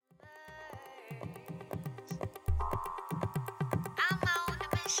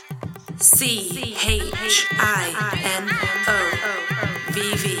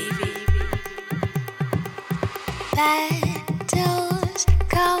Battles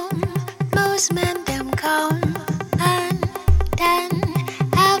come, most men them come undone.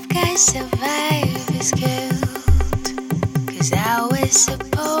 I've got survivor's guilt, 'cause I was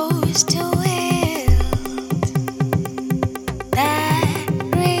supposed to wield.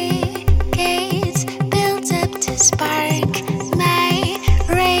 Barricades built up to spark my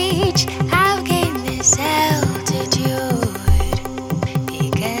rage. I've gained this altitude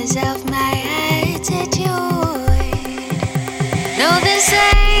because of my attitude. No, this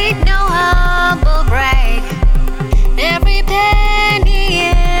ain't no humble brag. Every penny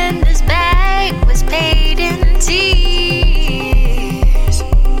in this bag was paid in tears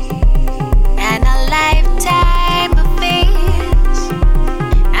and a lifetime of fears.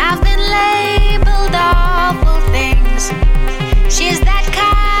 I've been labeled awful things. She's that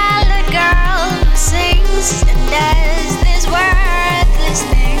colored girl who sings and does this worthless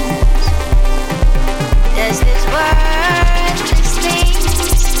things. Does this worthless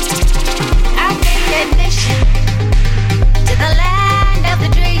things. I've gained admission to the land of the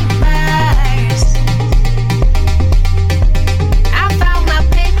dreamers. I found my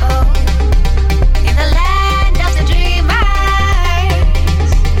people in the land of the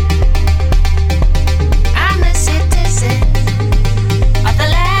dreamers. I'm a citizen of the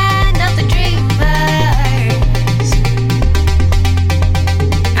land of the dreamers.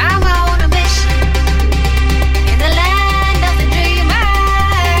 I'm on a mission in the land of the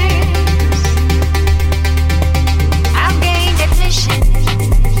dreamers. I've gained admission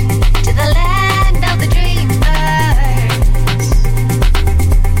to the land of the dreamers.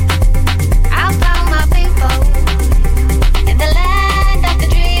 I found my people in the land of the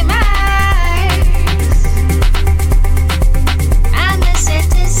dreamers. I'm a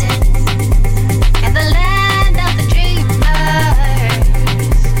citizen in the land of the dreamers.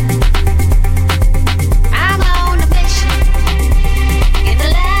 I'm on a mission in the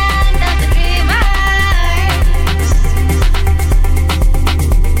land of the dreamers.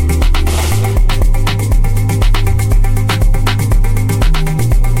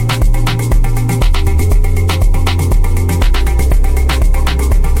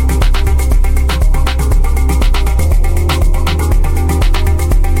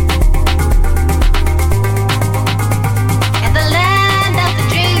 In the land of the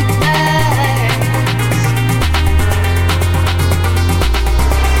dreamers.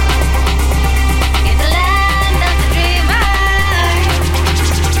 In the land of the dreamers.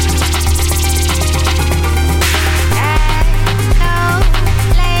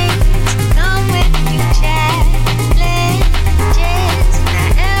 Accolades come with new challenges.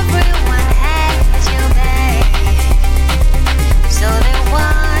 Not everyone has your back, so they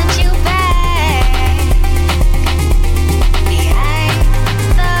want you back behind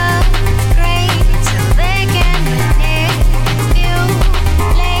the grate, so they can manipulate you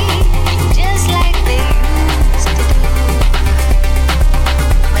just like they used to do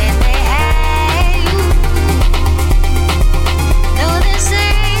when they had you. No, this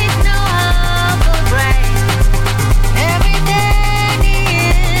ain't no humble brag. Every penny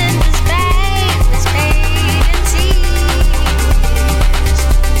in this bag was paid in tears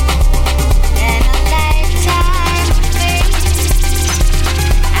and a lifetime of fears.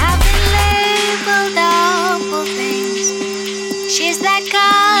 I've been labeled awful things. She's that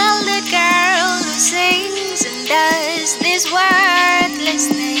colored girl who sings and does these worthless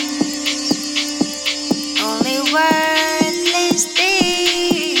things. Only worthless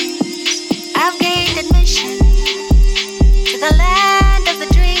things. I've gained admission to the land of the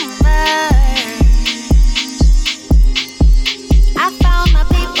dreamers. I found my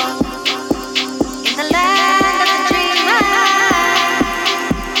people in the land of the dreamers.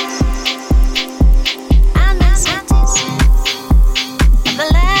 I'm a citizen of the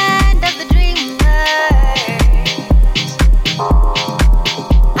land of the dreamers.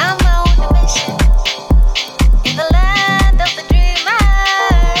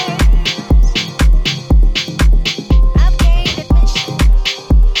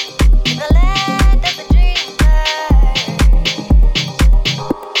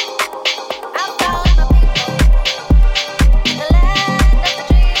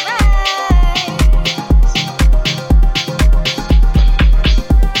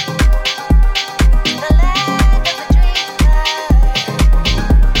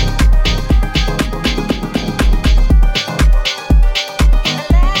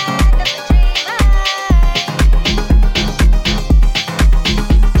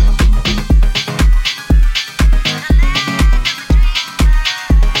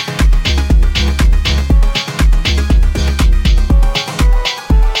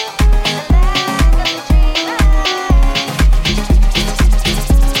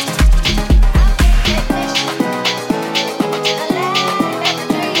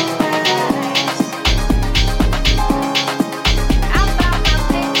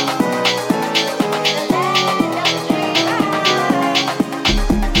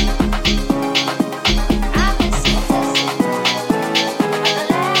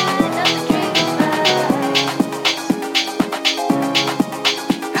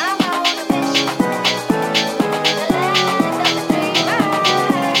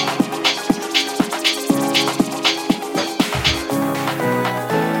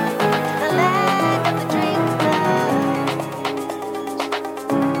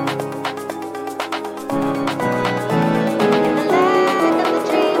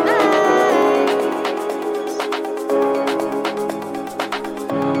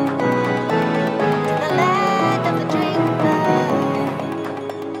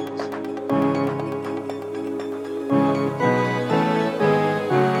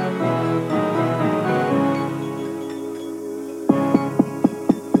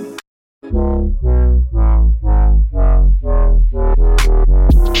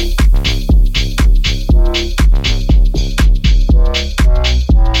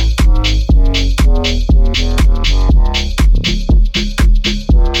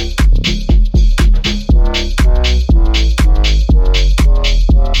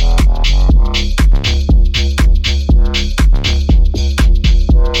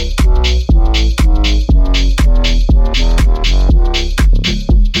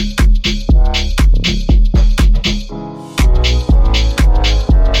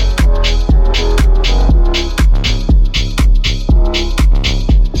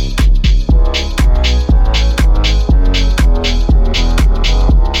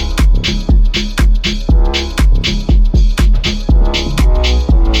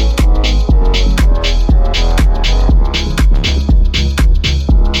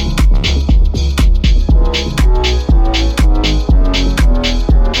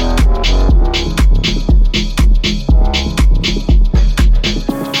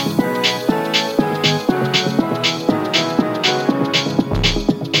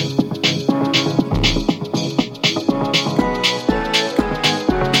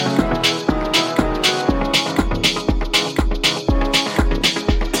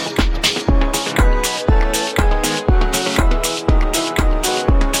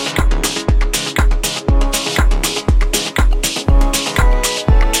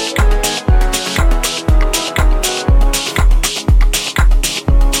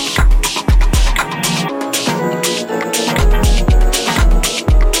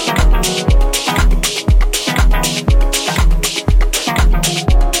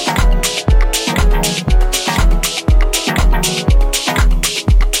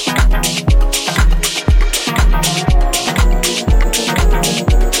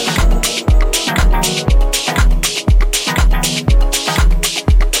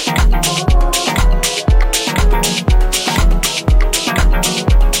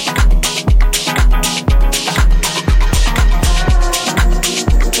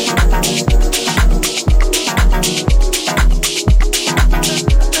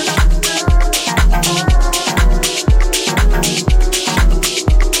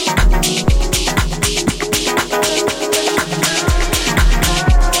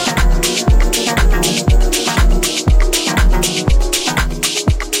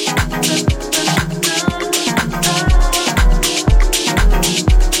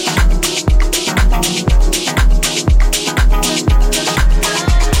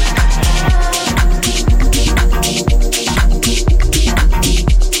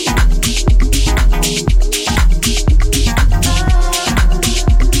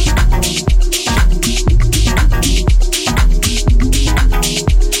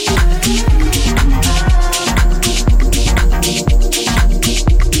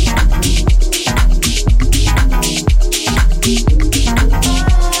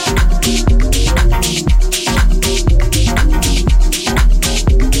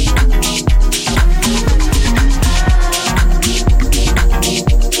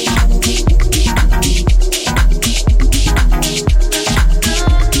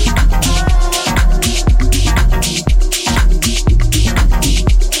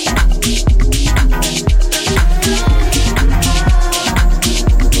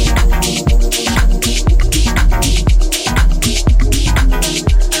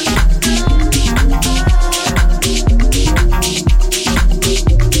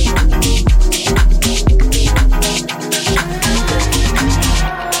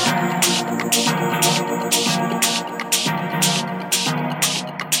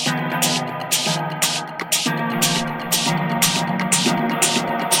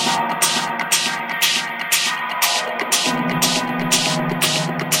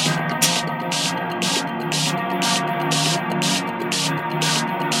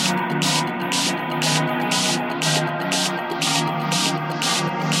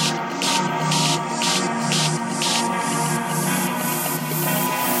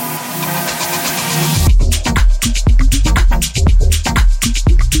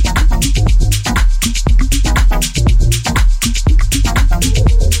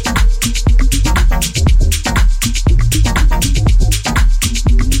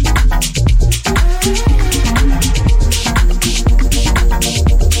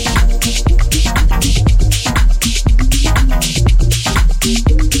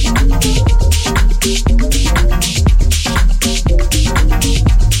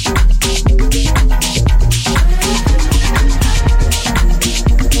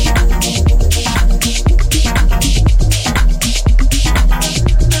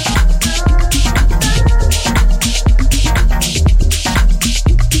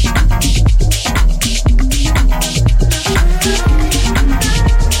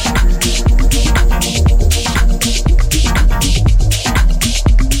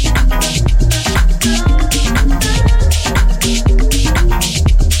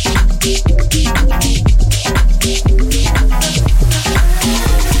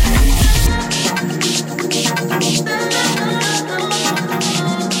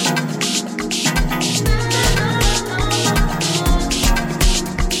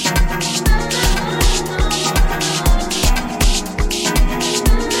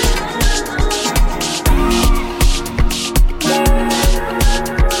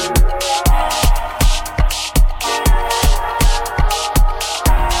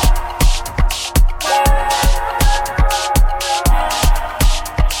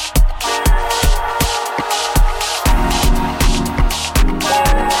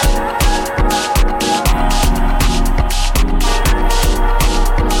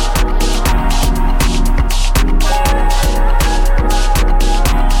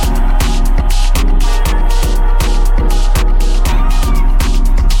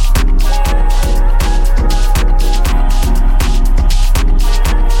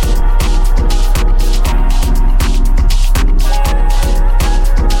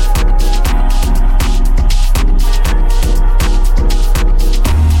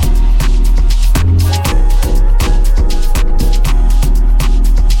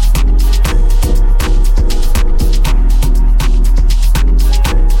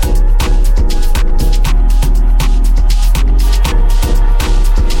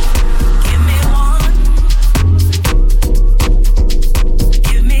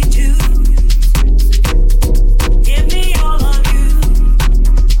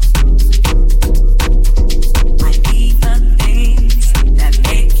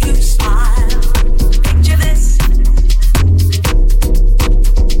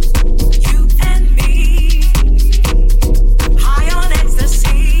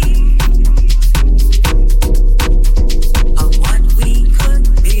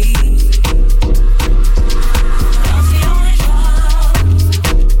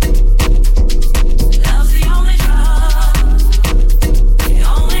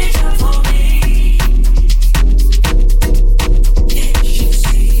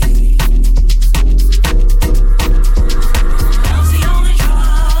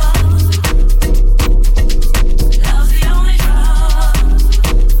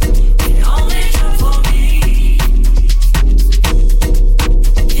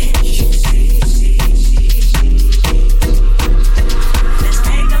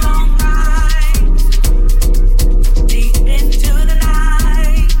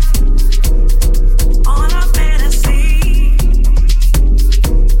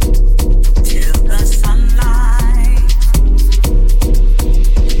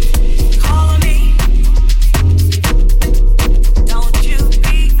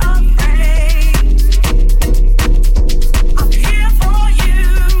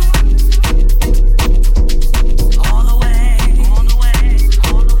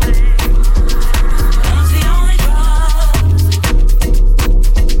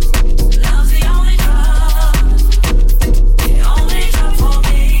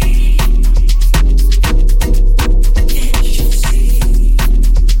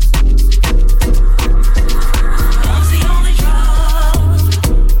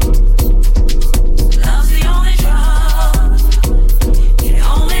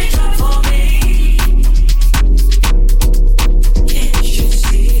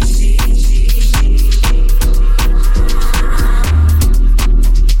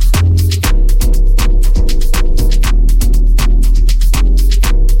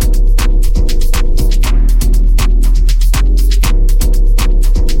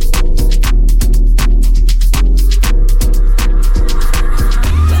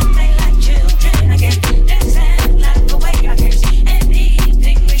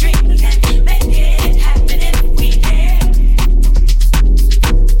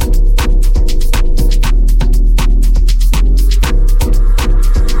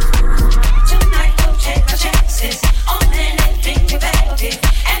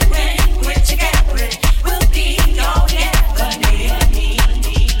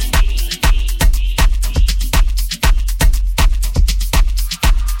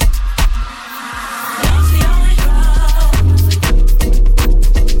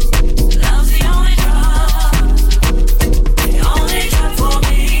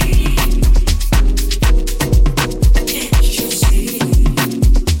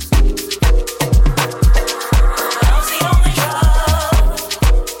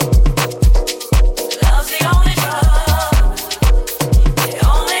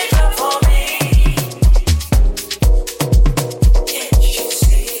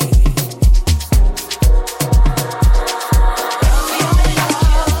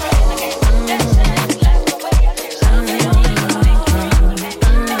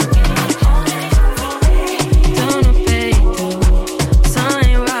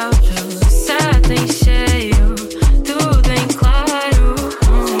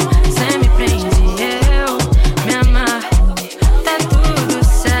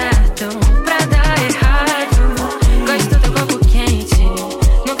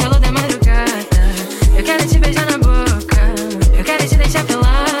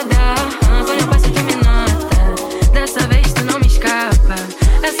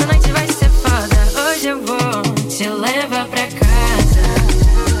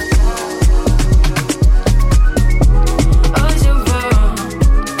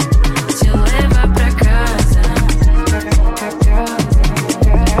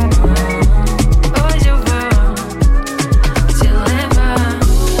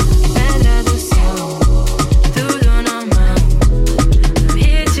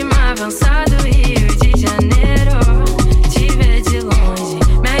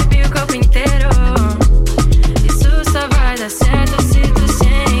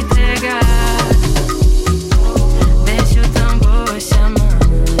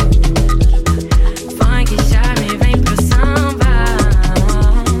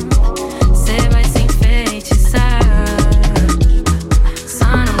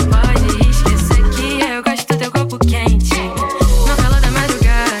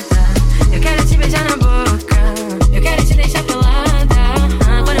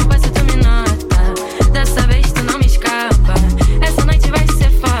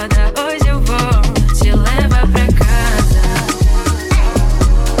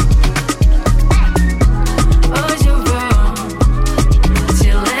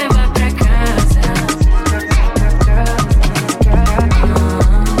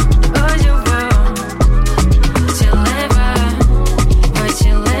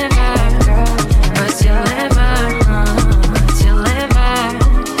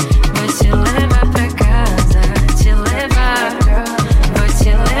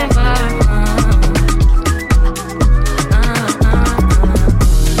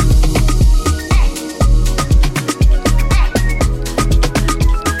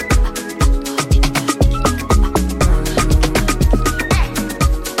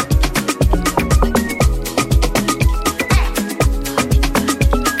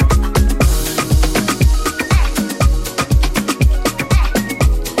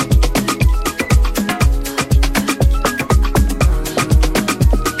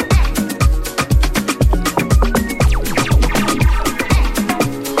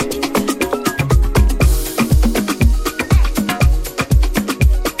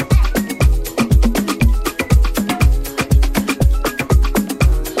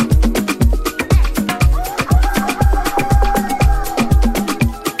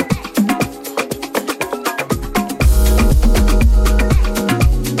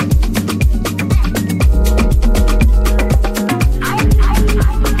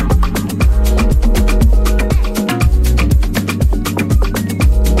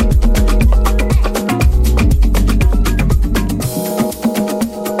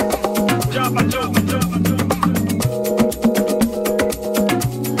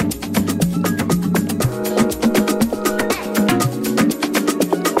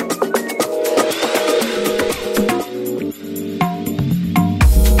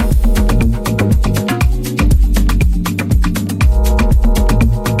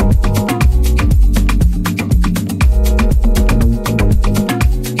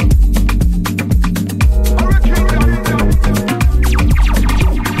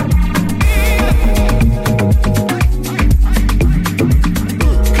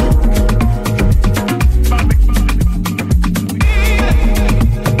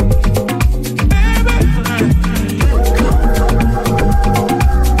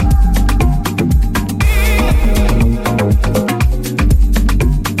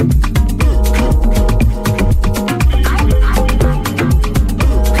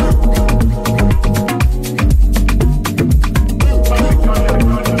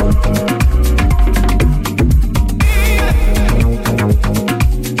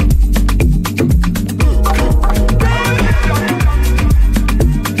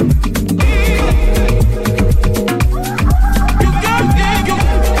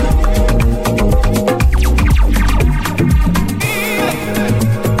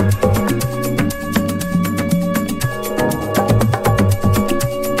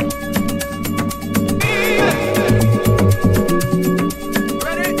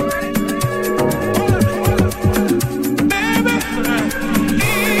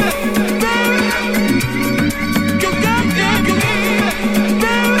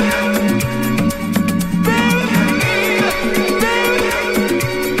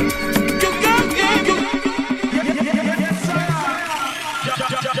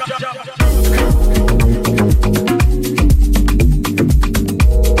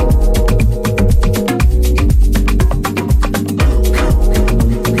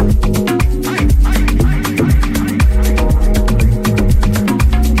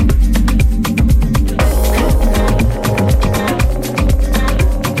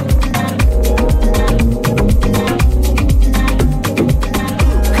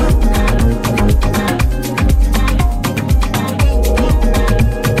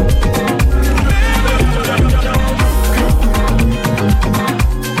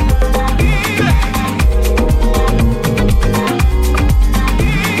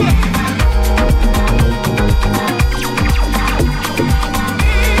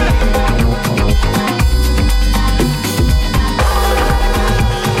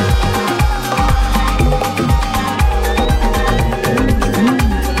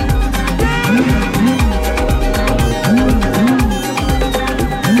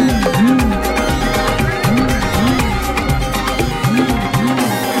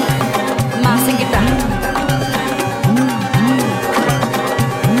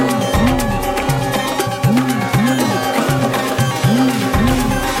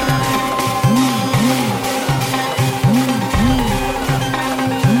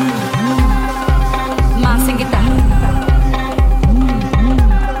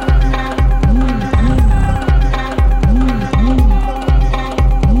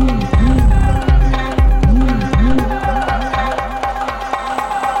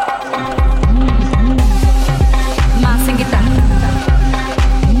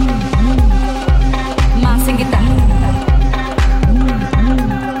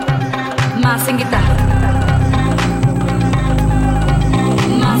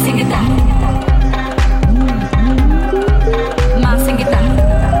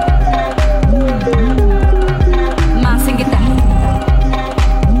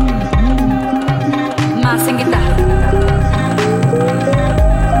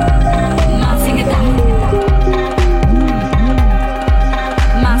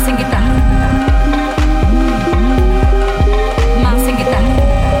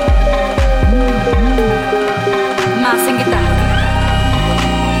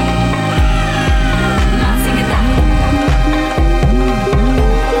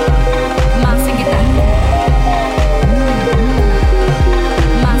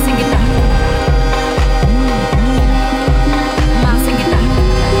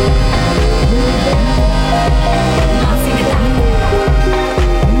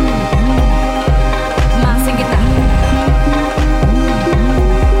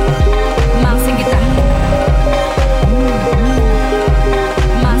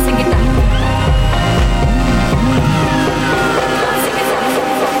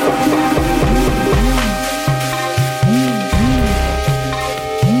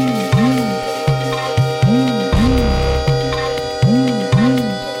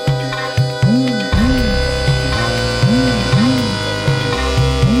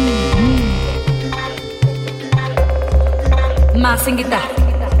 Masingita.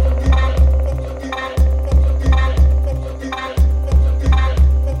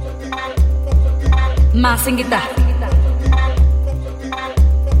 Masingita.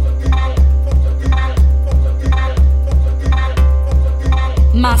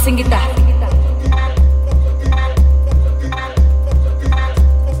 Masingita.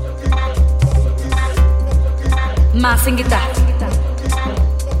 Masingita.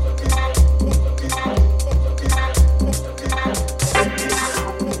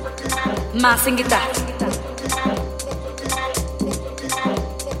 Masingita.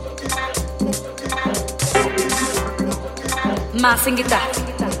 Masingita.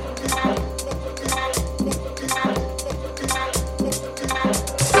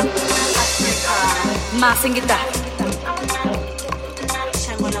 Masingita.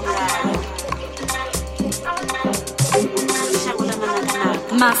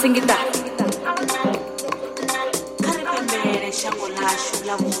 Masingita.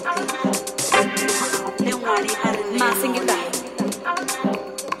 Masingita.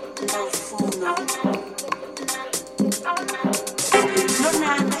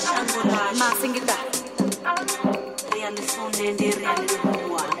 Masingita.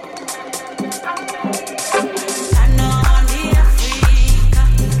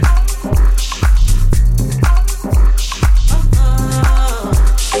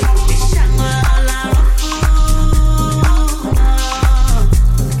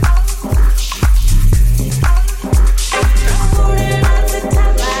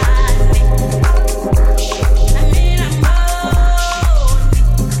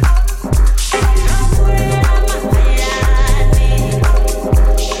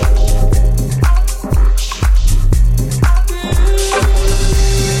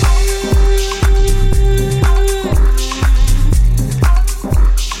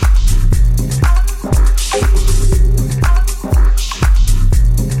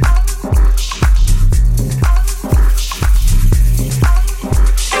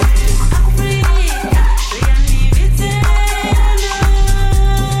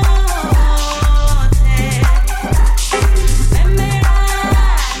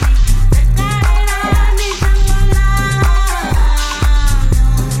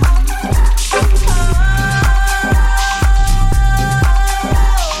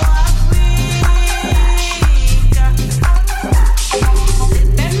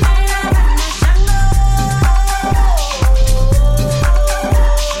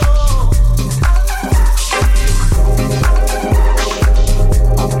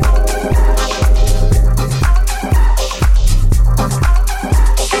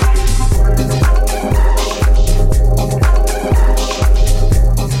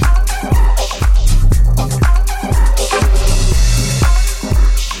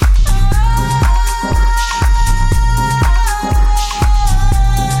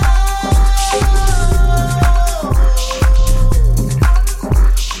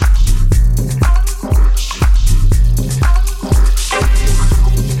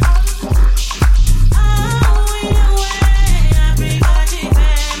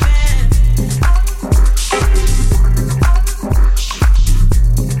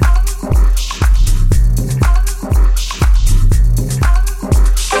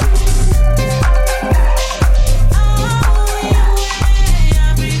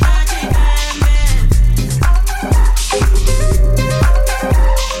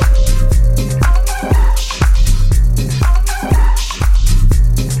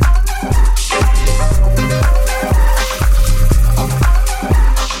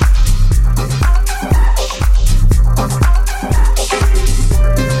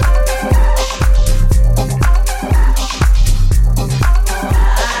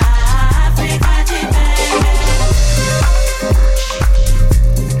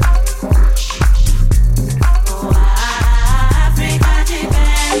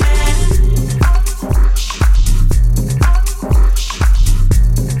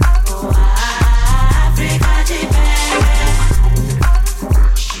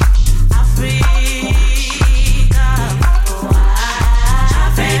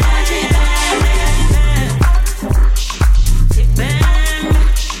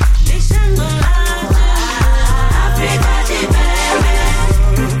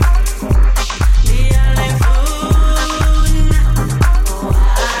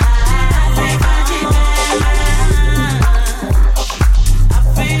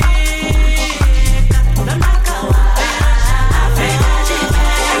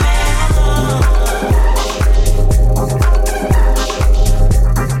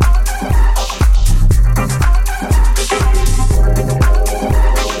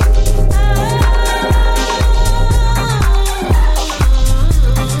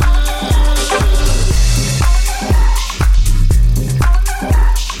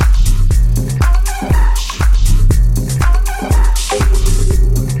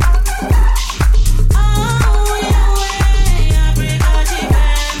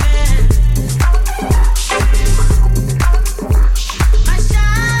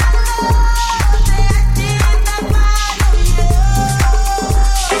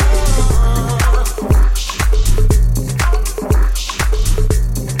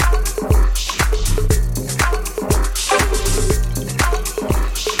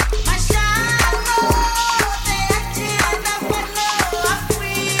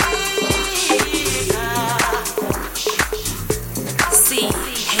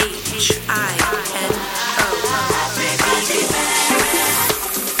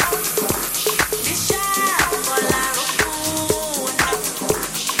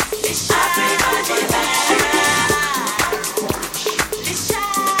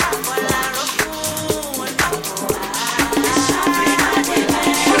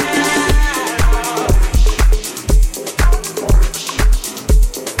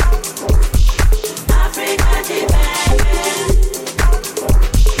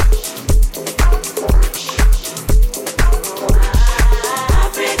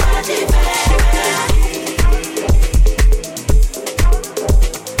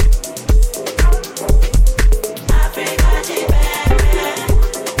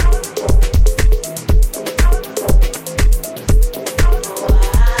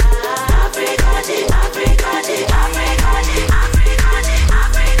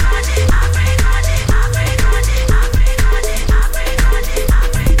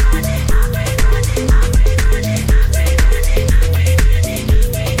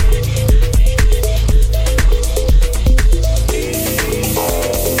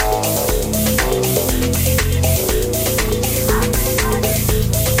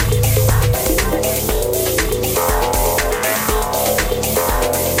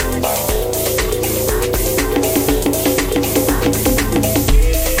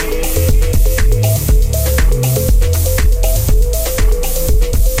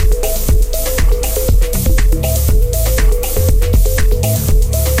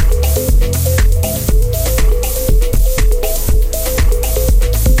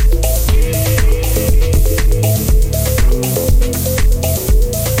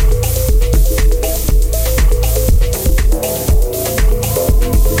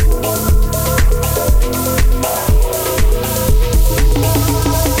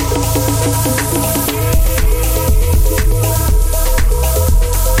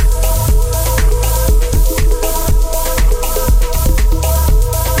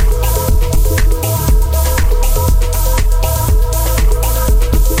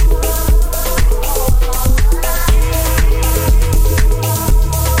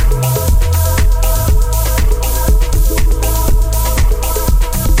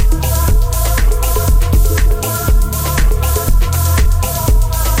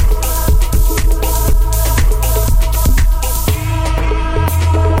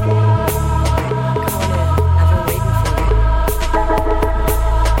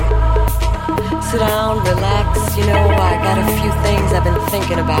 got a few things I've been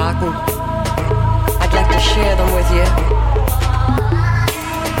thinking about, and I'd like to share them with you.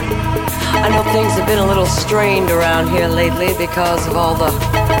 I know things have been a little strained around here lately because of all the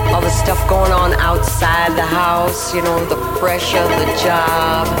stuff going on outside the house, you know, the pressure, the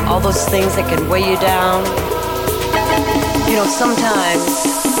job, all those things that can weigh you down. You know, sometimes,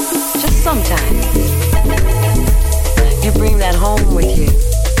 just sometimes, you bring that home with you.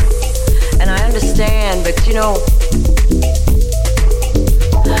 And I understand, but you know,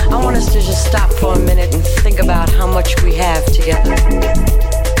 I want us to just stop for a minute and think about how much we have together.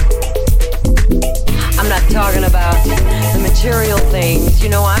 I'm not talking about the material things, you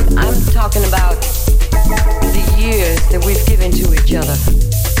know, I'm talking about the years that we've given to each other.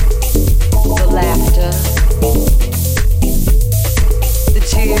 The laughter, the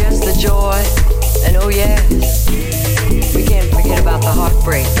tears, the joy, and oh yes, we can't forget about the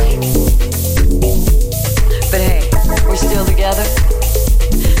heartbreak. But hey, we're still together.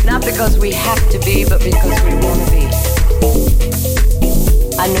 Not because we have to be, but because we want to be.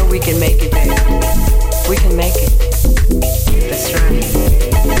 I know we can make it, baby. We can make it. That's right.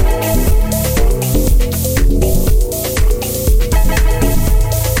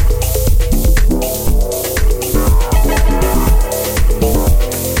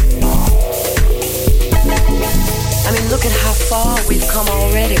 I mean, look at how far we've come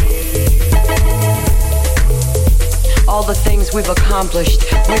already. All the things we've accomplished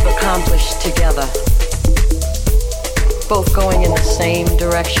together. Both going in the same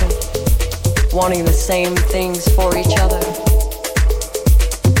direction, wanting the same things for each other.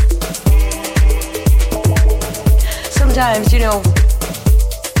 Sometimes, you know,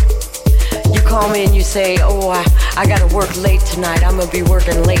 you call me and you say, oh, I gotta work late tonight, I'm gonna be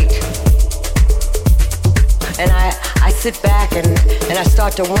working late. And I sit back and I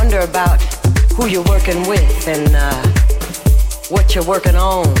start to wonder about who you're working with and what you're working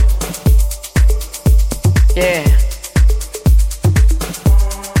on. Yeah.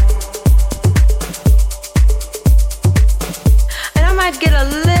 And I might get a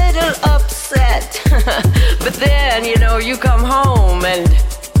little upset, but then, you know, you come home and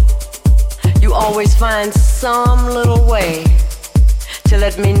you always find some little way to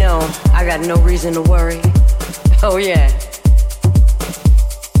let me know I got no reason to worry. Oh yeah.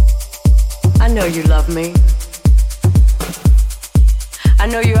 I know you love me. I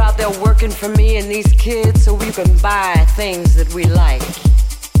know you're out there working for me and these kids so we can buy things that we like.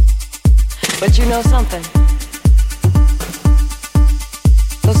 But you know something?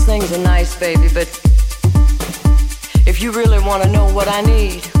 Those things are nice, baby, but if you really want to know what I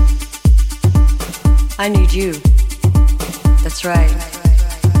need you. That's right.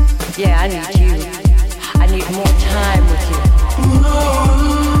 Yeah, I need you. I need more time with you.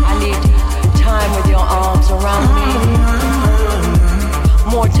 I need time with your arms around me.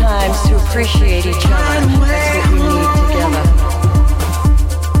 More times to appreciate each other. That's what we need together.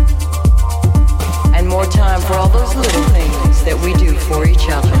 And more time for all those little things that we do for each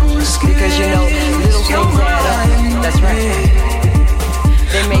other. Because you know, little things add up. That's right.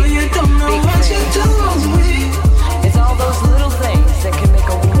 They make big things. It's all those little things that can make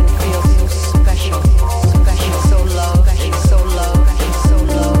a woman feel so special. Special, so loved, so loved, so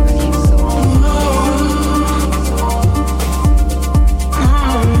loved, so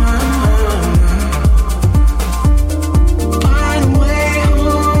Find a way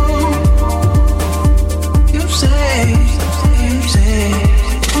home. You say.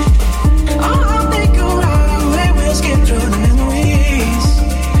 I'll think around the way we'll skip through the memories.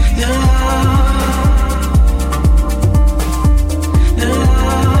 Yeah.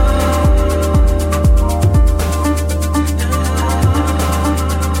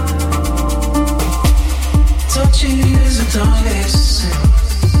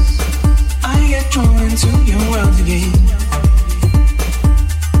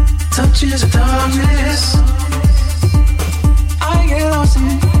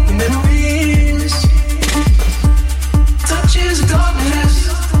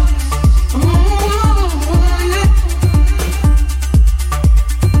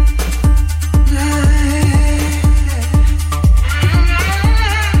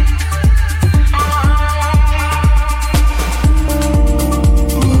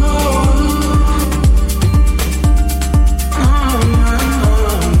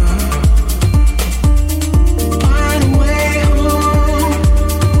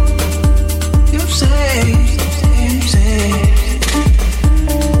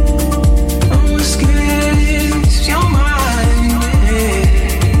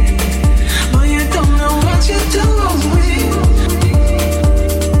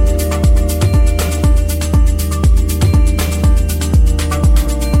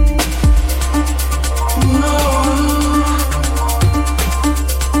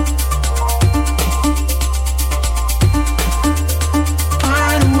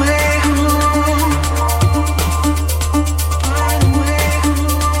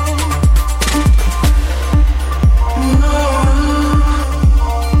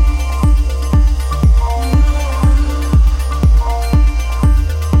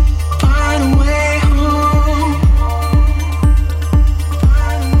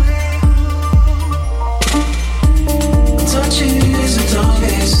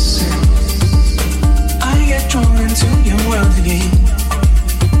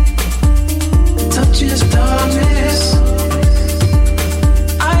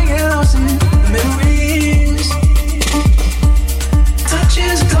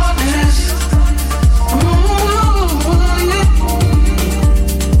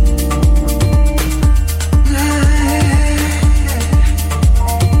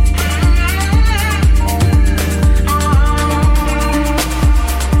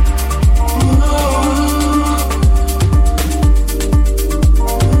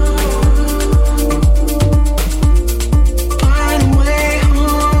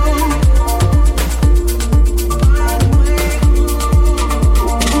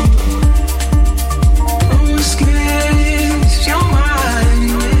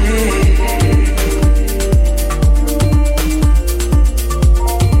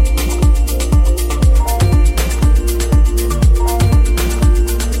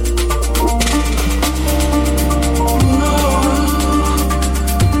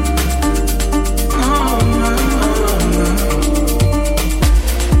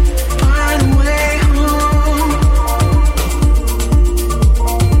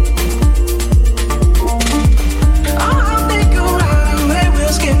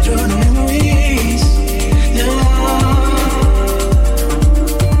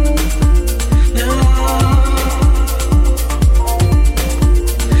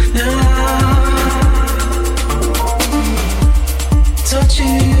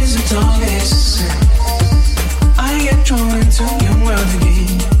 touches and targets. I get drawn into your world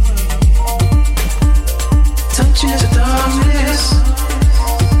again. Touches and darkness.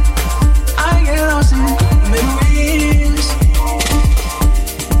 I get lost in memories.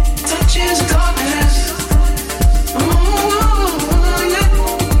 Touches and darkness. Oh, yeah.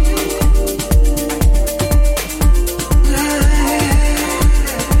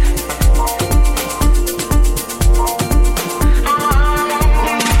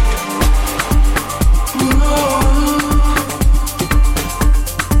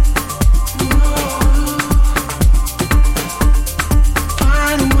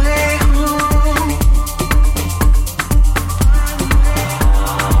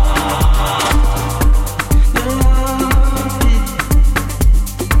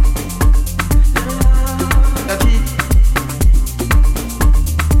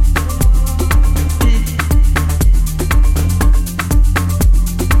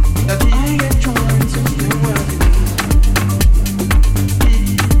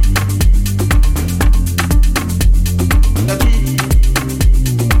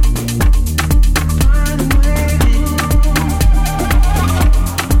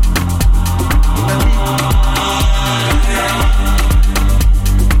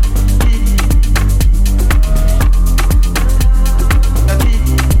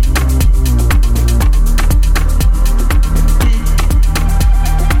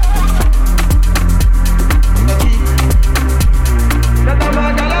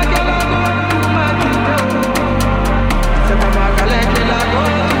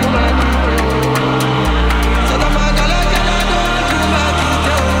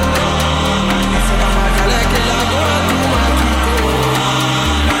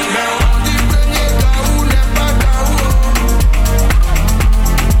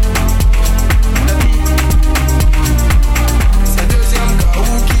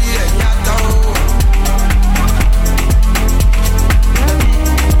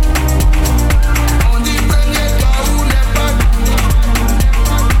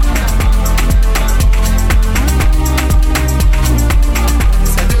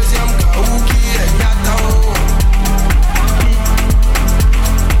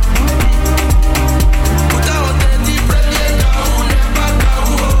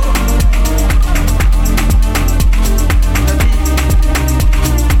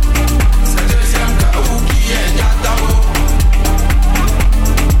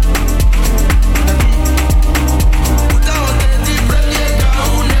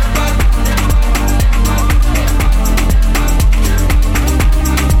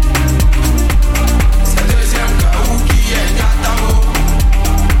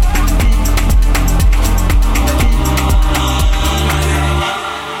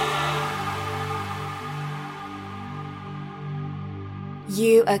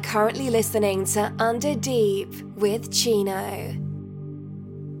 You are currently listening to UnderDeep with Chino.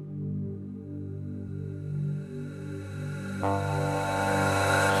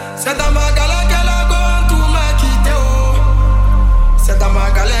 C'est dans ma galère qu'elle a gone, tout m'a quitté, oh. C'est dans ma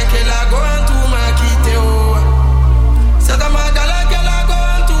galère qu'elle a gone, tout m'a quitté, oh. C'est dans ma galère qu'elle a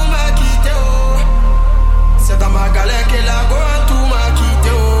gone, tout m'a quitté, oh. C'est dans ma galère qu'elle a gone, tout m'a quitté,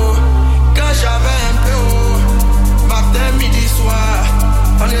 oh. Quand j'avais un peu, oh. Matin, midi, soir,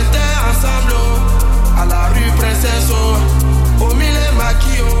 on était ensemble, oh. À la rue Princesse, oh. Au milieu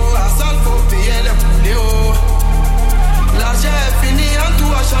maquis, oh. À salle, faut payer les poulets, oh. L'argent est fini, en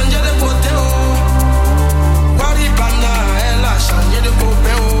tout a changé de côté, oh. Waribana, elle a changé de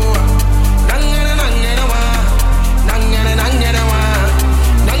côté, oh. Nangere, nangere, wa. Nangere, nangere, wa.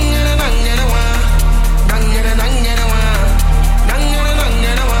 Nangere, nangere, wa. Nangere, nangere, wa. Nangere,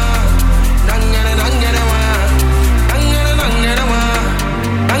 nangere, wa. Nangere, nangere, wa. Nangere, nangere, wa.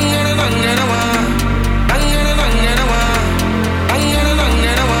 Nangere, nangere, wa. Nangere, nangere, wa. Nangere,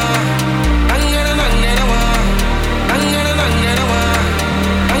 nangere, wa.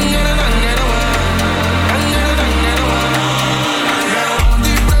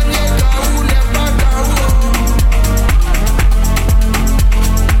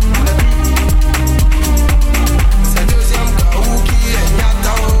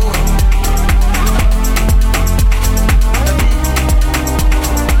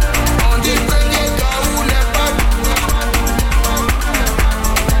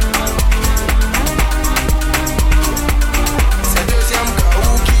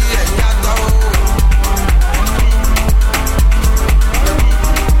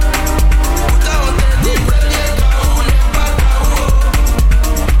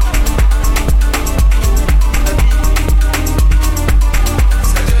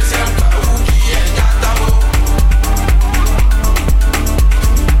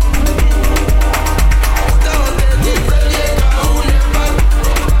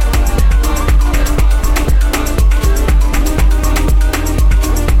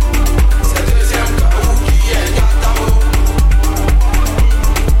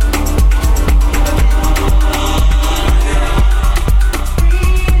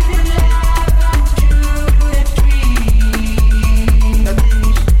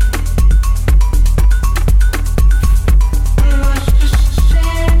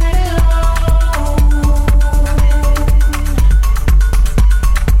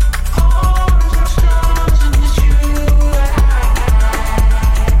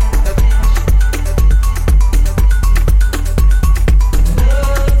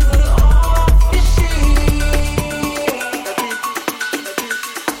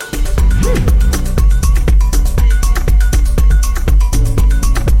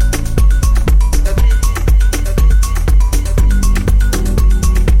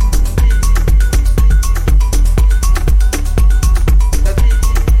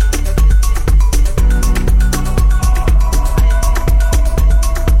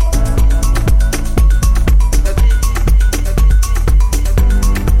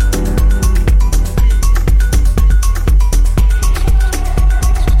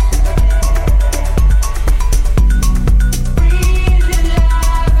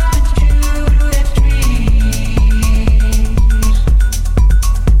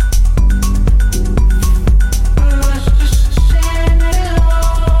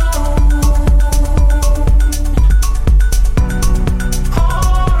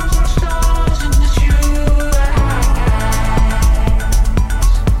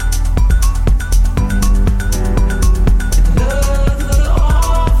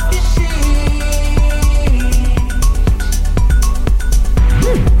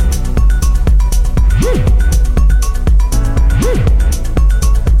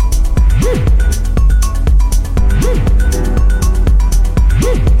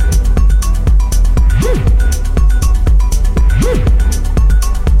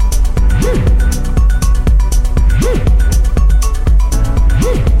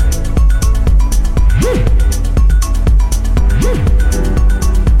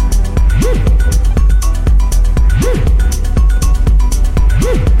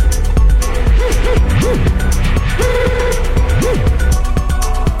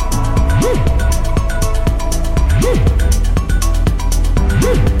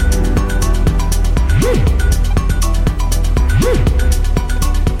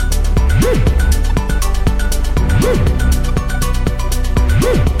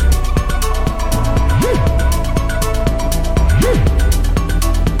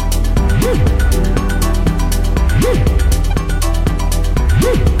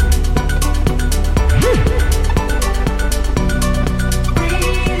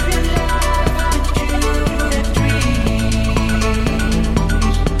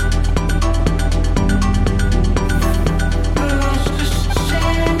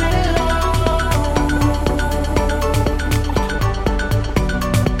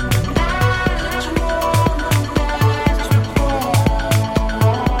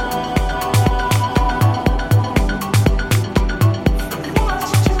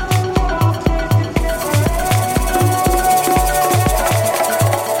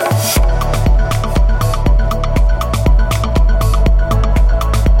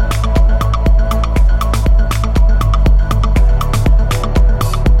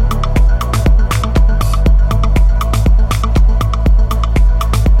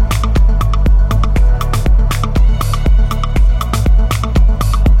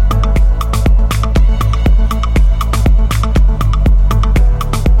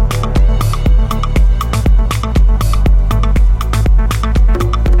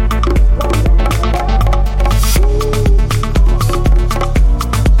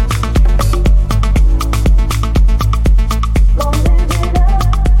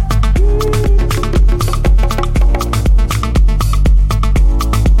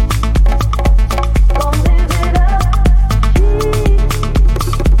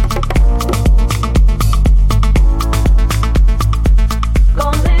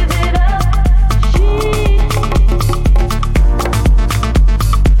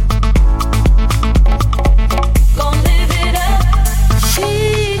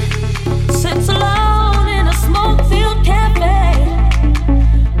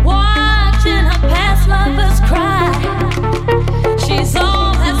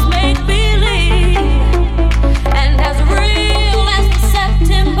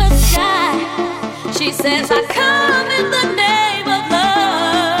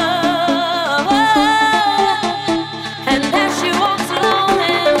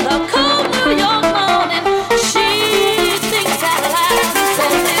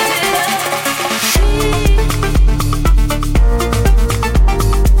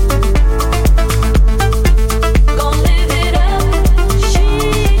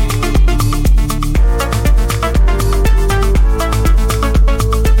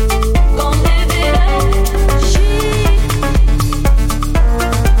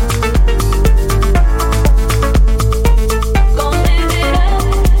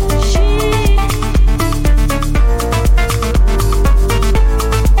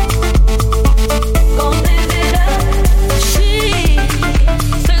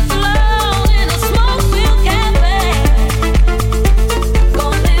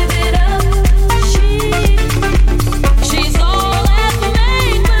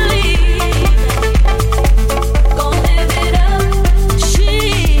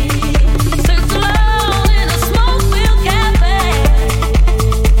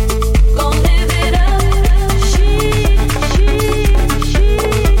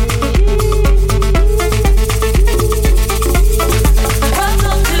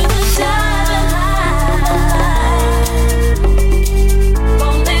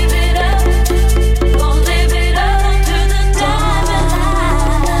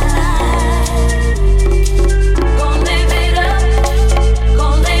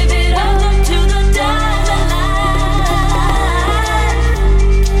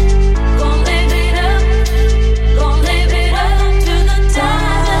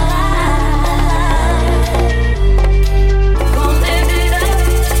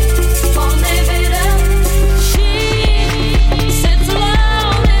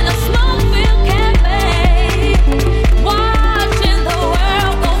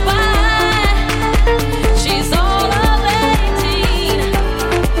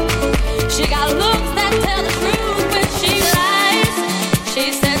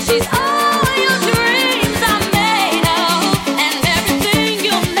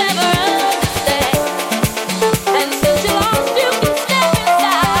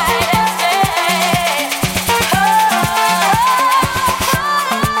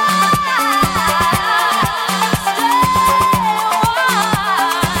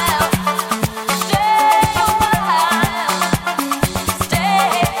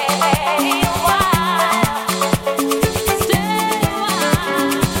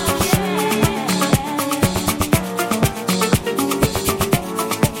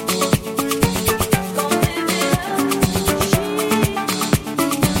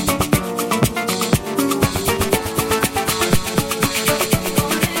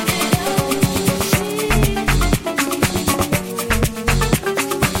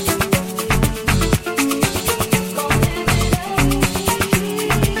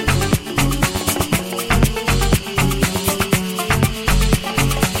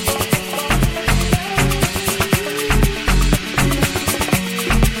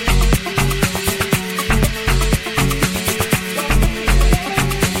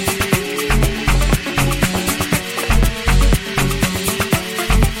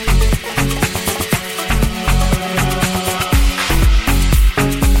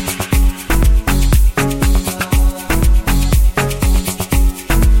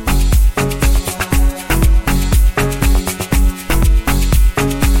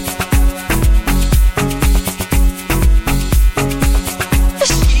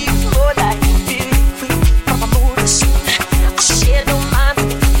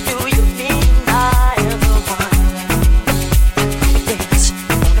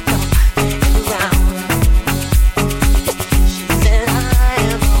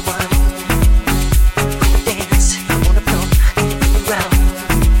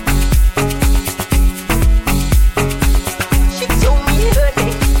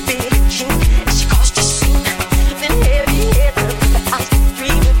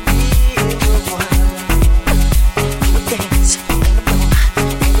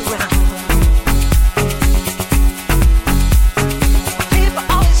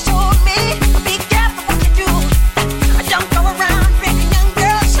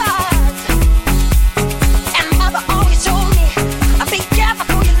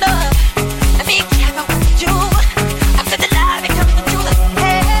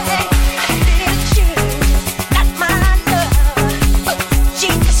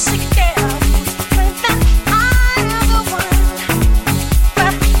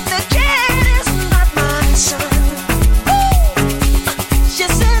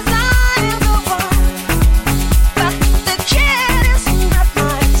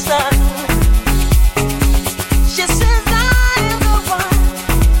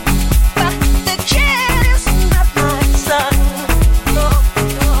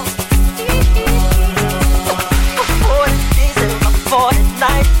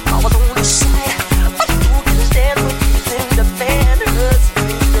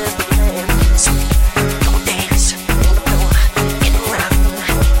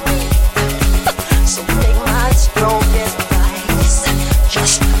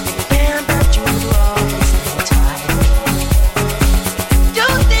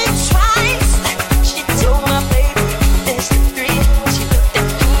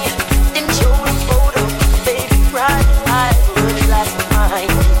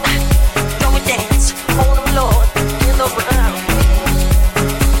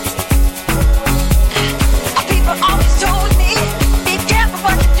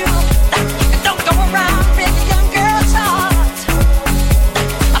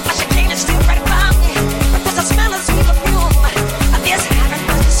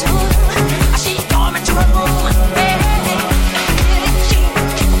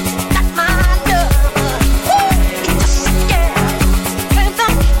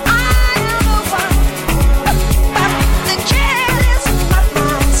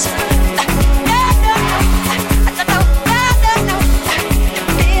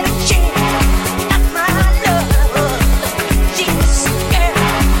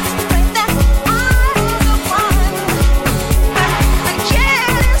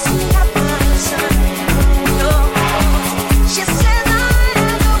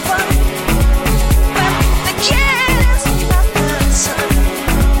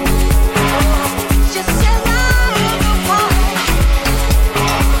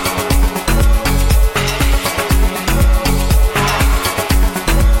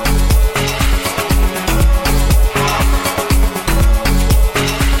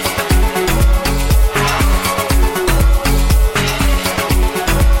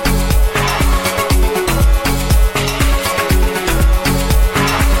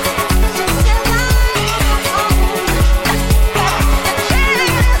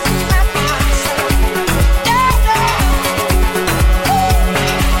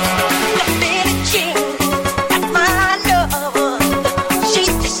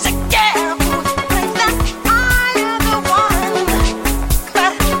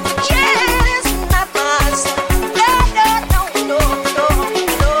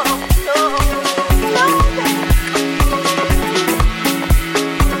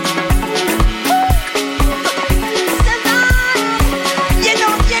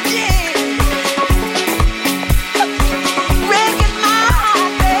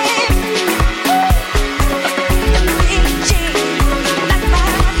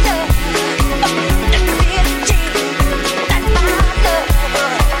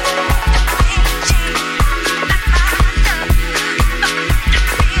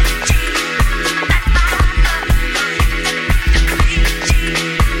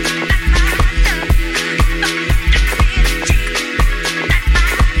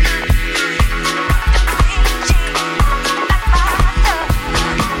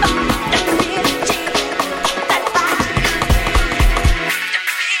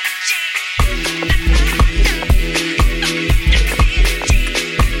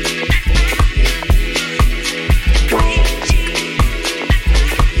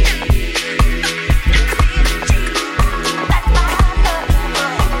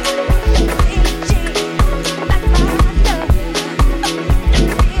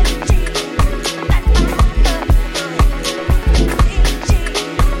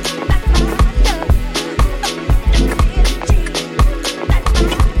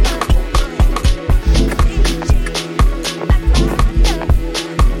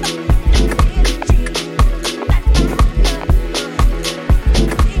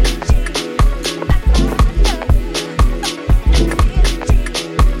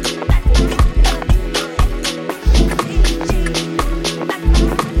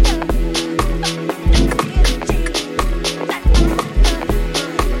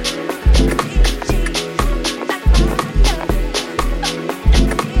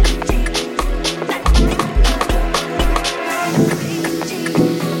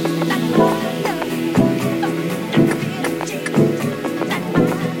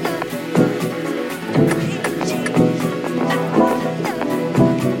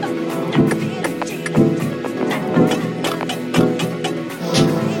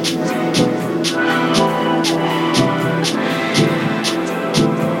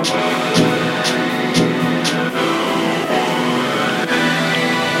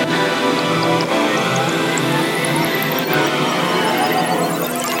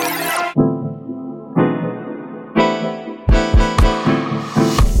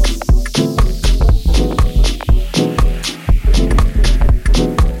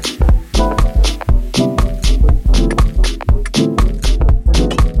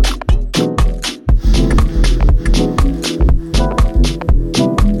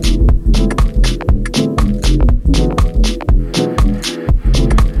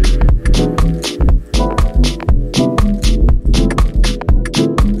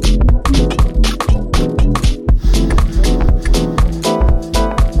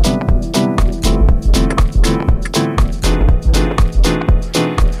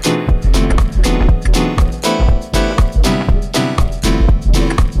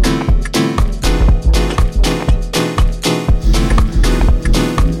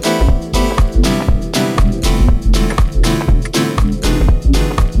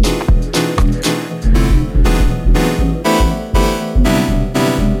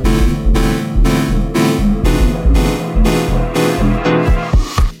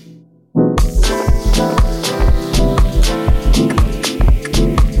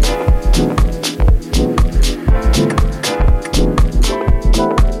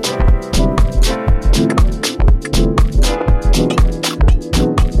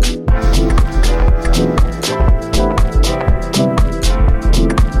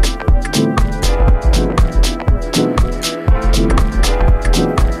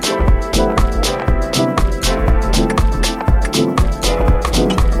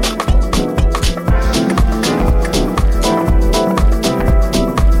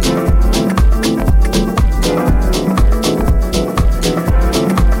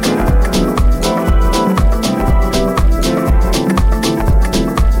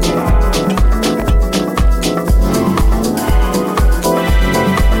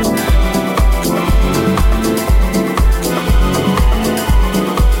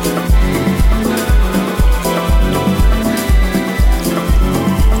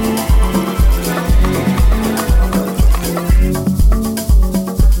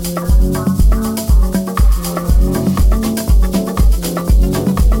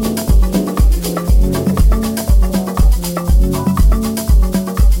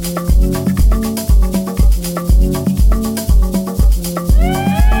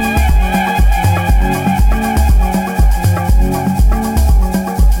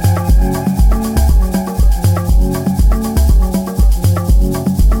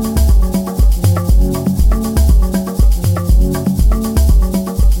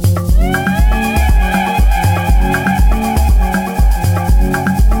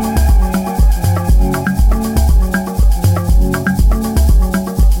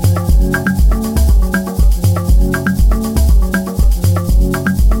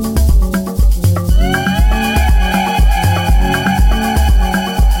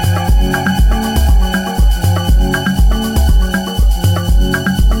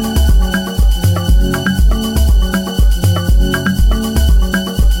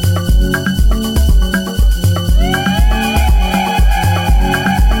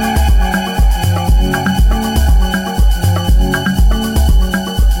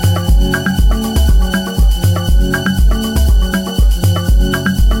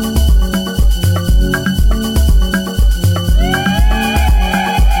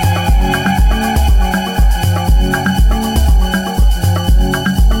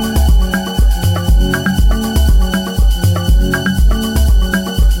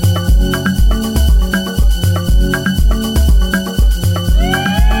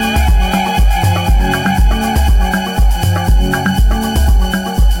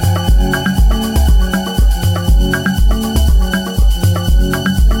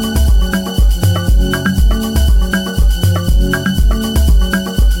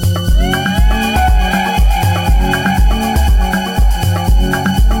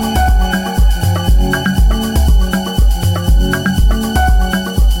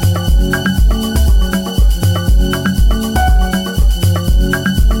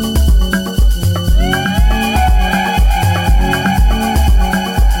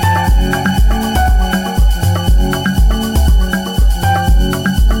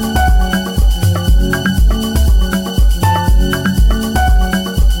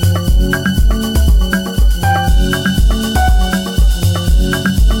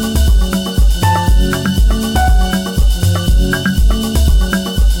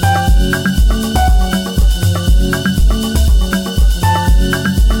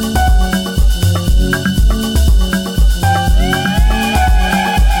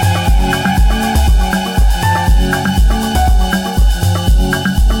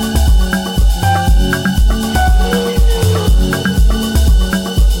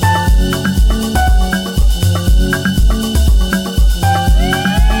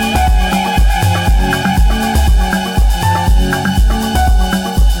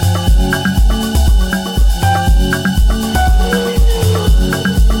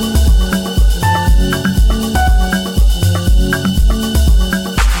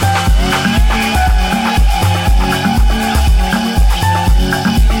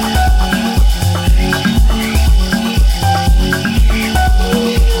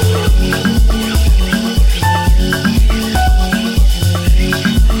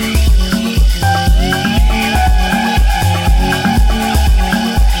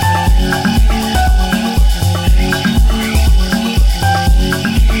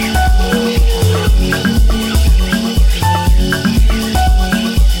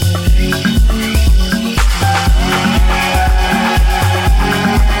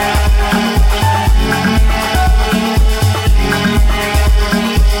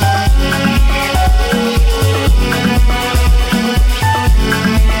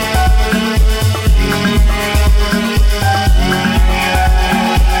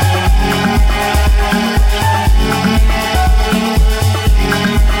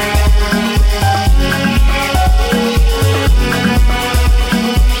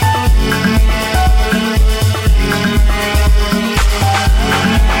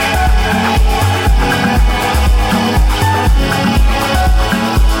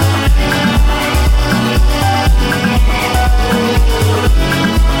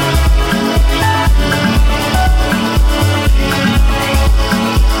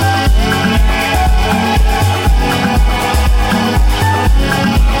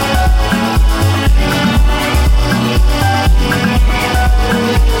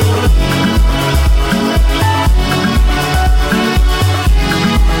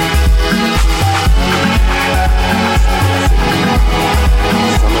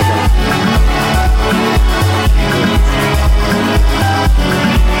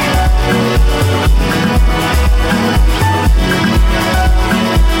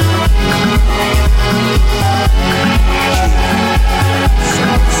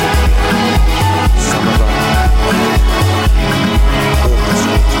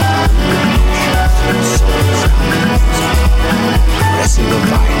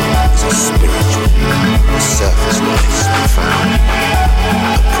 surface noise profound.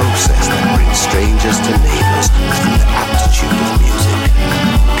 A process that brings strangers to neighbors through the aptitude of music.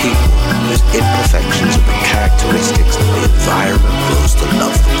 People whose imperfections are the characteristics that the environment grows to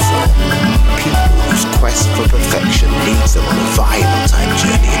love them for. People whose quest for perfection leads them on a violent type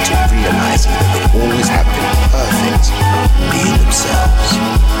journey into realizing that they always have been perfect, being themselves.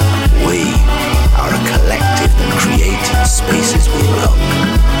 We are a collective that creates spaces we love,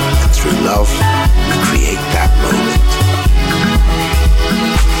 and through love, we create that moment.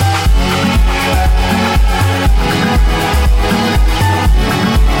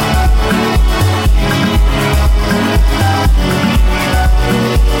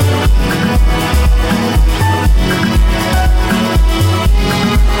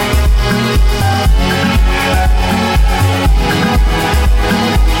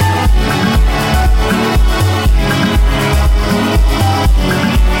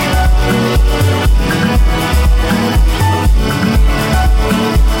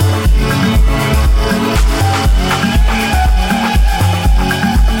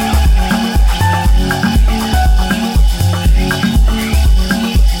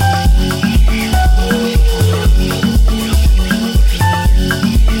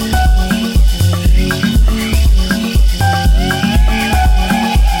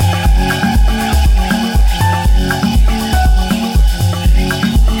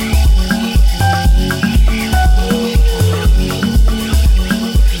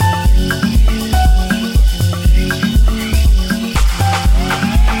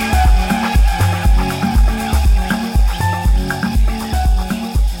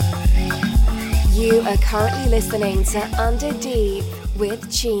 Currently listening to UnderDeep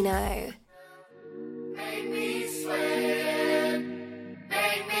with Chino. Make me sweat,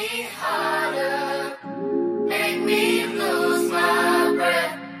 make me harder, make me lose my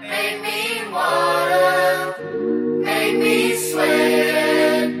breath, make me water, make me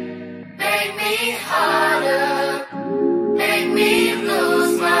sweat, make me harder, make me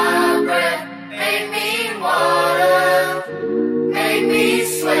lose my breath, make me water, make me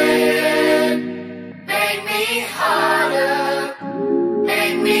sweat. Harder,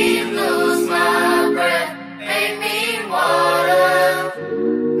 make me lose my breath, make me water,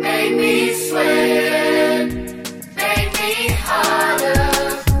 make me sweat, make me harder,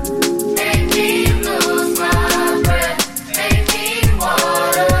 make me lose my breath, make me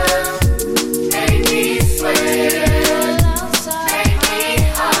water, make me sweat, make me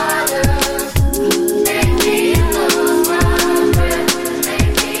harder, make me lose my breath,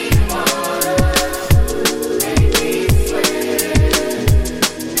 make me water.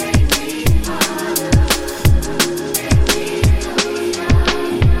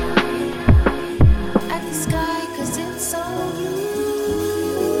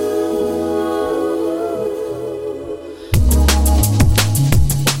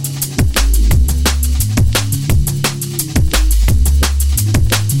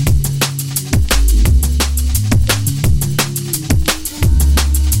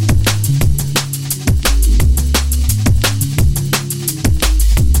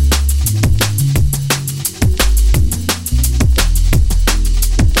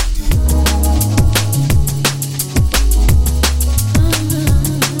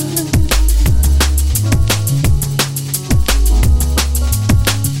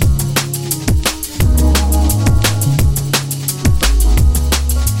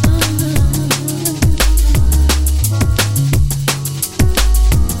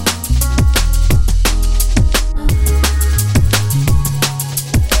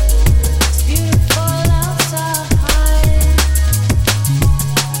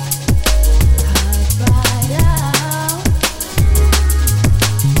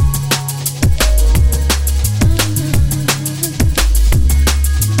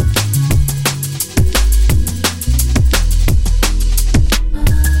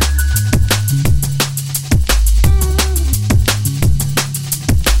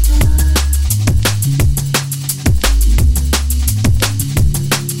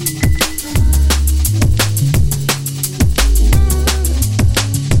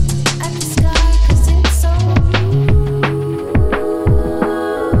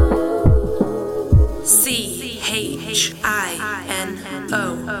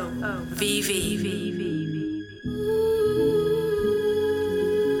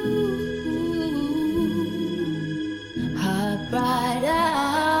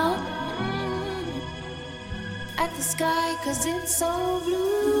 sky 'cause it's so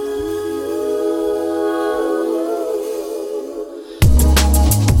blue.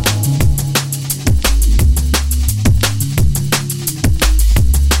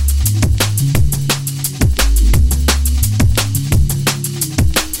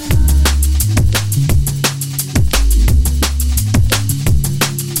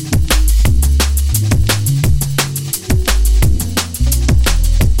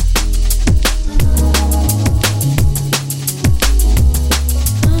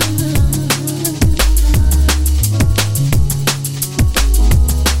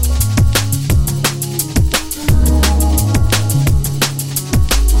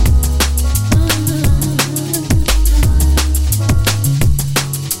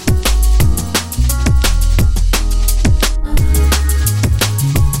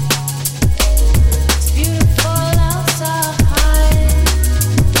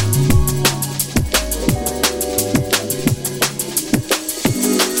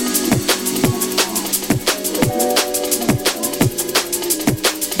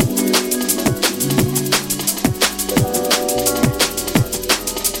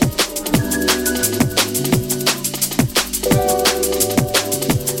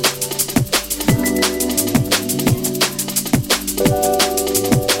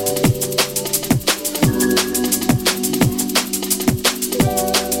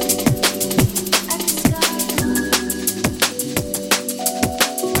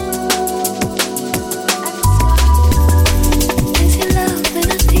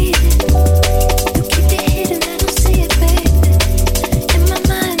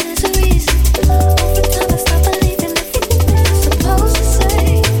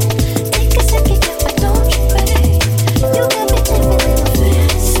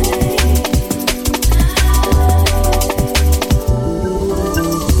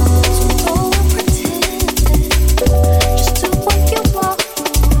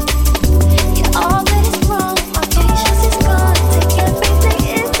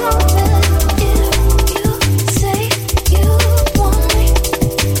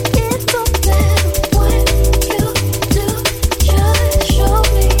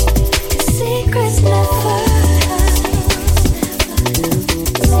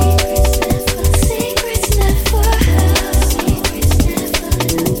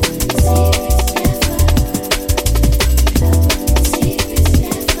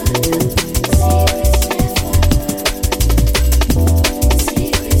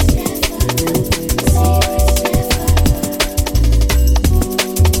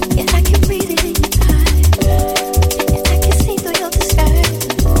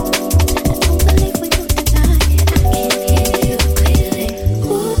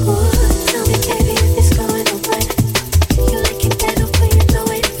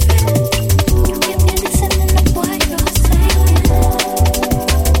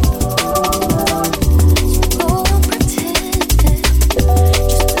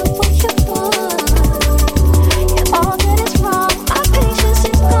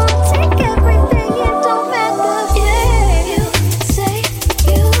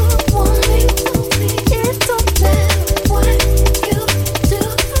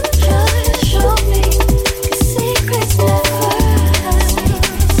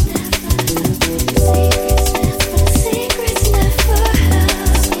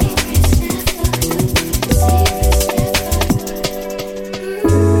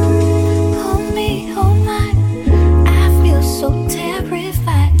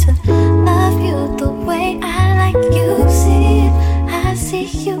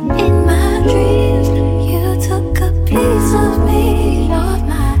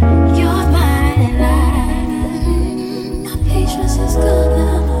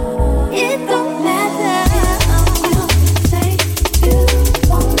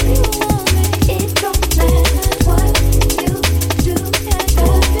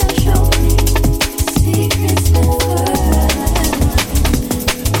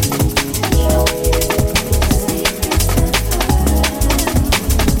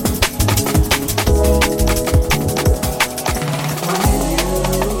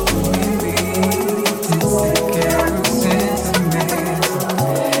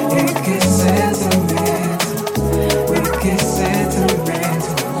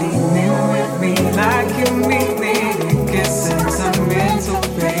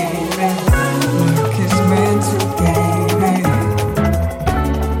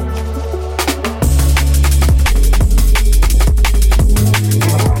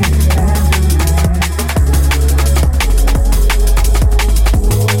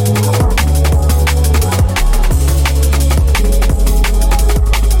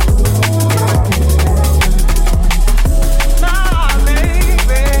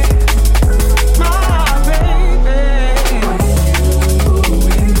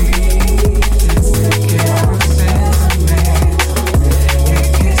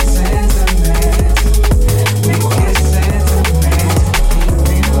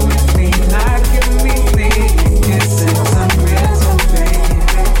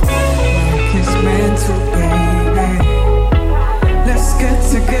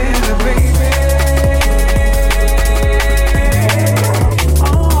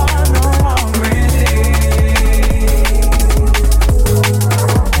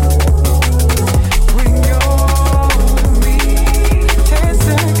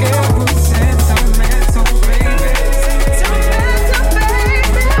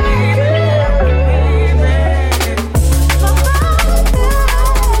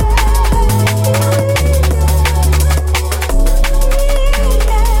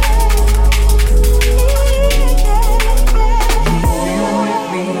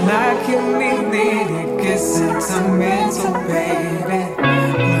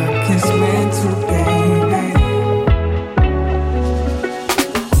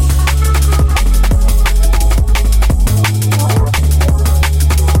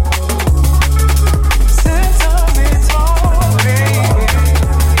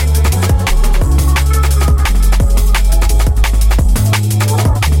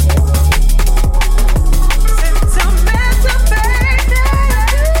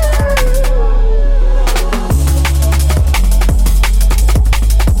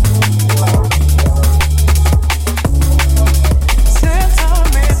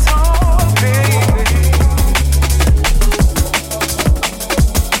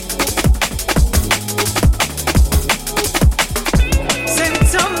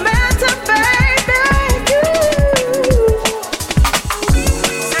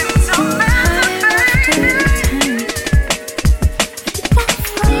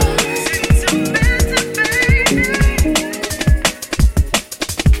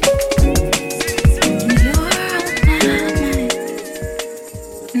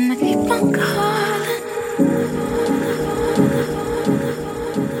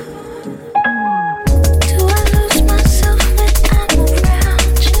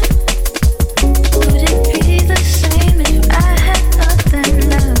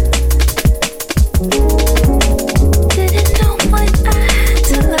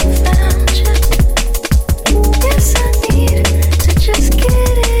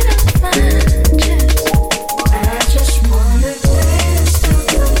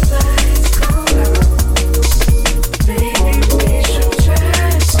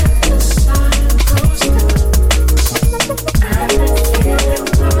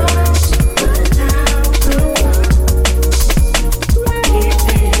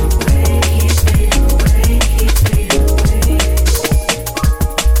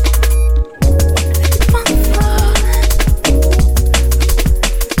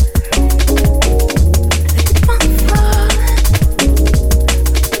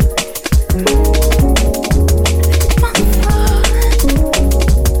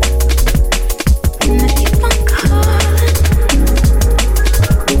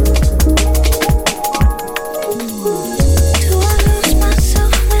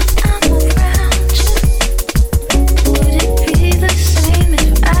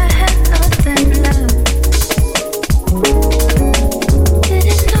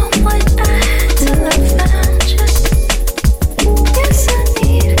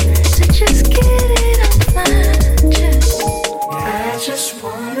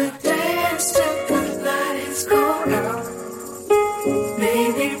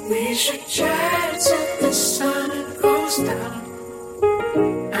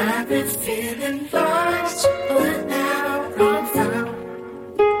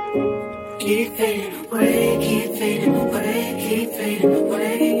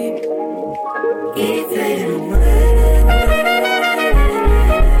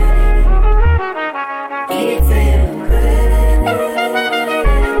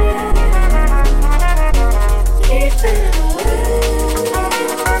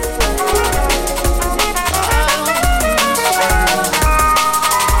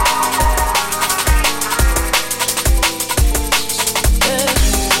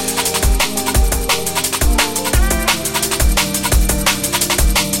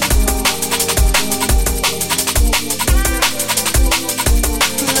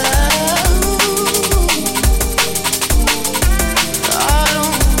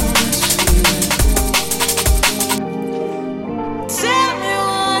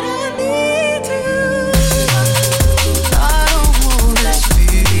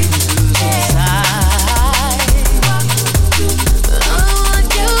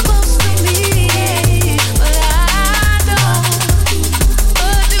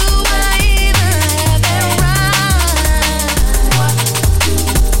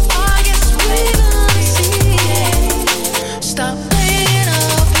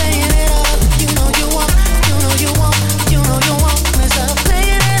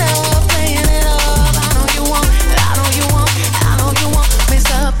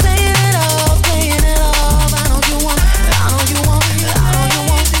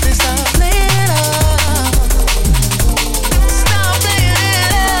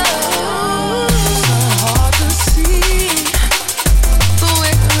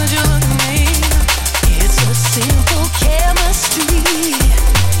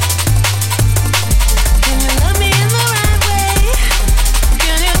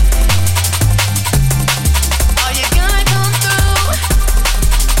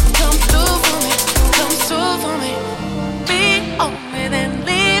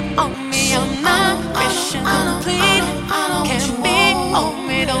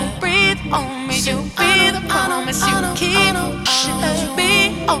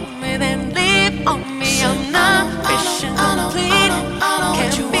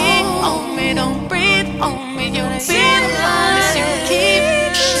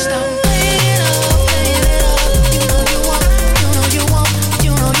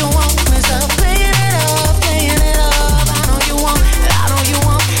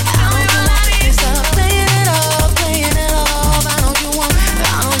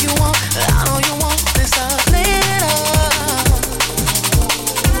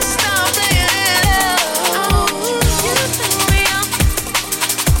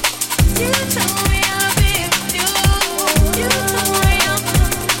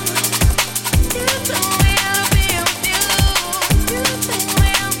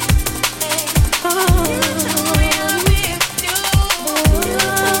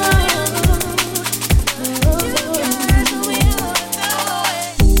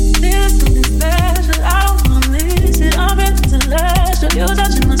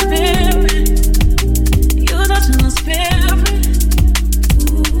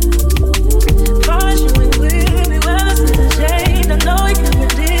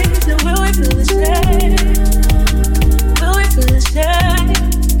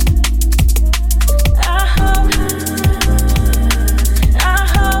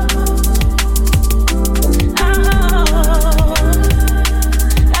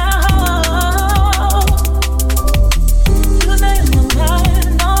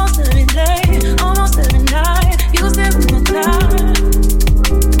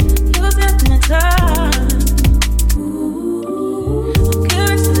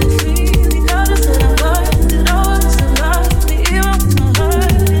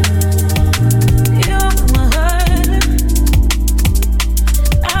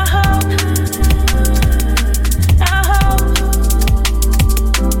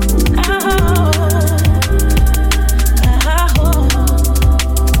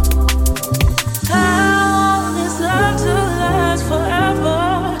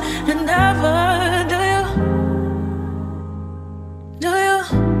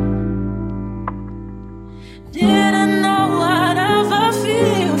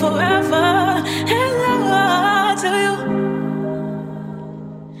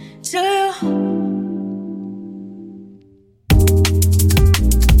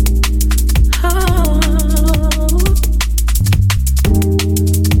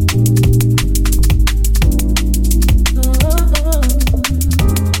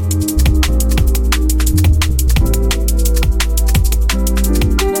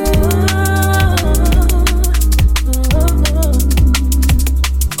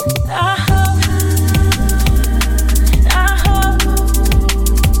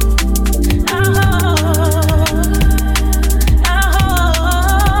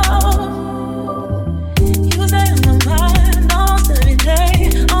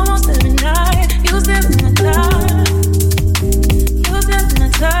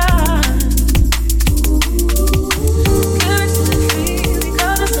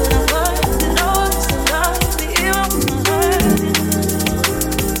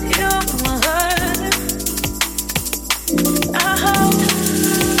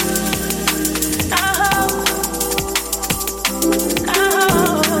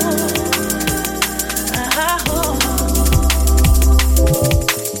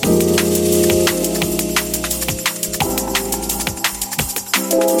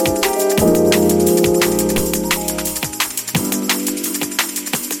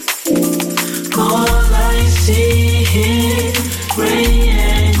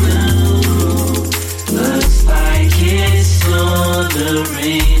 the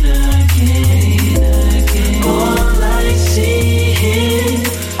rain again. All I see is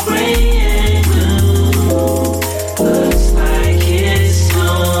gray and blue. Looks like it's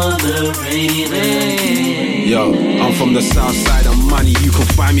all the rain again. Yo, I'm from the south side of money. You can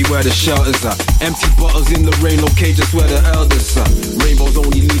find me where the shelters are. Empty bottles in the rain, no cages where the elders are. Rainbows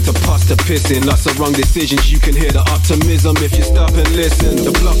only lead to pus to pissing. Lots of wrong decisions, you can hear the optimism if you stop and listen.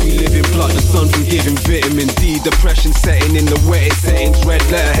 The block we live in, block the sun from giving vitamin D. Depression setting in the wettest settings. Red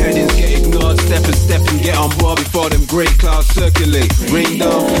letter headings get ignored. Step and get on board before them grey clouds circulate. Rain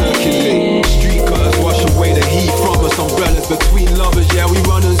down, percolate. Street cutters wash away the heat from us. Umbrellas between lovers, yeah, we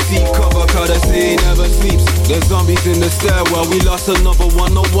run and seek cover. Cause the city never sleeps. There's zombies in the stairwell. We lost another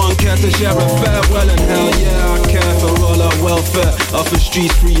one, no one cares to share a farewell. And hell yeah, I care for all our welfare. Off the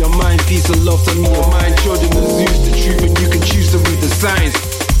streets, free your mind. Peace and love to me and mine. Children the Zeus, the truth, and you can choose to read the signs.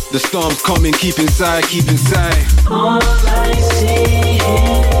 The storm's coming, keep inside, keep inside. All I see is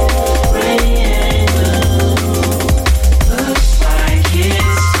rain and blue. Looks like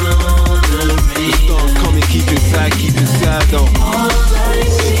it's all the rain. The storm's coming, keep inside though. All I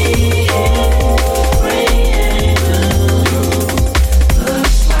see is rain and blue.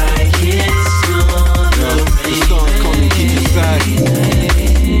 Looks like it's all the rain. The storm's coming, keep inside.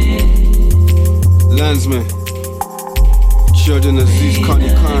 Landsman, children of Zeus,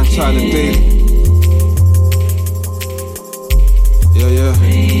 Connie Khan, Tyler Daly. Yeah.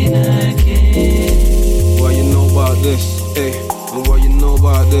 What you know about this? Hey, and what you know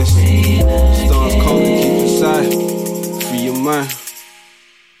about this? Storms coming, keep inside. Free your mind.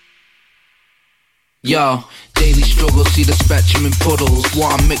 Yo, daily struggle, see the spectrum in puddles.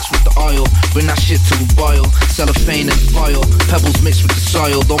 Water mixed with the oil, bring that shit to a boil. Cellophane and foil, pebbles mixed with the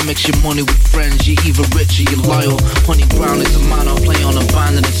soil. Don't mix your money with friends, you're either rich or you're loyal. Honey Brown is the man I play on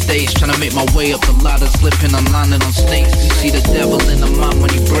abandoned estates. Trying to make my way up the ladder, slipping and landing on snakes. You see the devil in a man when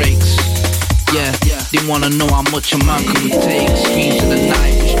he breaks. Yeah, they wanna know how much a man could take. Screams in the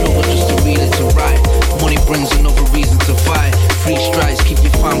night, we struggle just to read it to write. Money brings another reason to fight. Free strikes, keep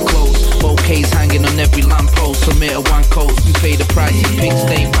your fam close. Bouquets hanging on every lamppost. Submit a one coat, we pay the price in pink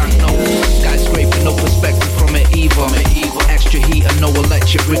stain banknotes. Skyscraper, no perspective from it either. Extra heat and no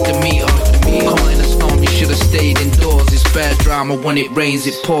electric with the meter. Caught in a storm, you should've stayed indoors. It's bad drama, when it rains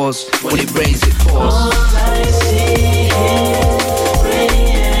it pours. When it rains it pours. All I see is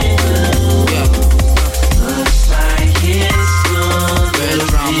rain and blue. Looks like it's all the bad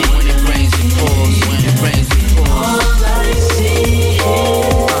drama, when it rains it pours. When it rains it pours. All I see is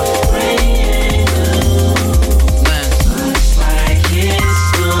rain and blue. Looks like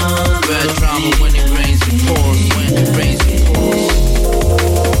it's all bad drama, when it rains it pours. When it rains it pours.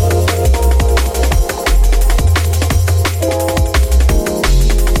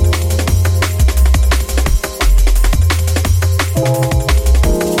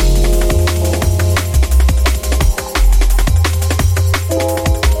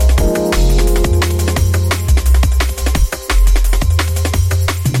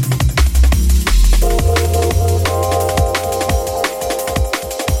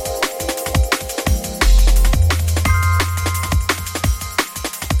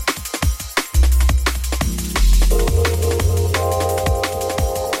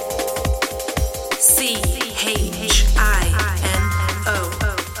 CHINO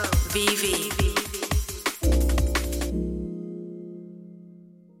VV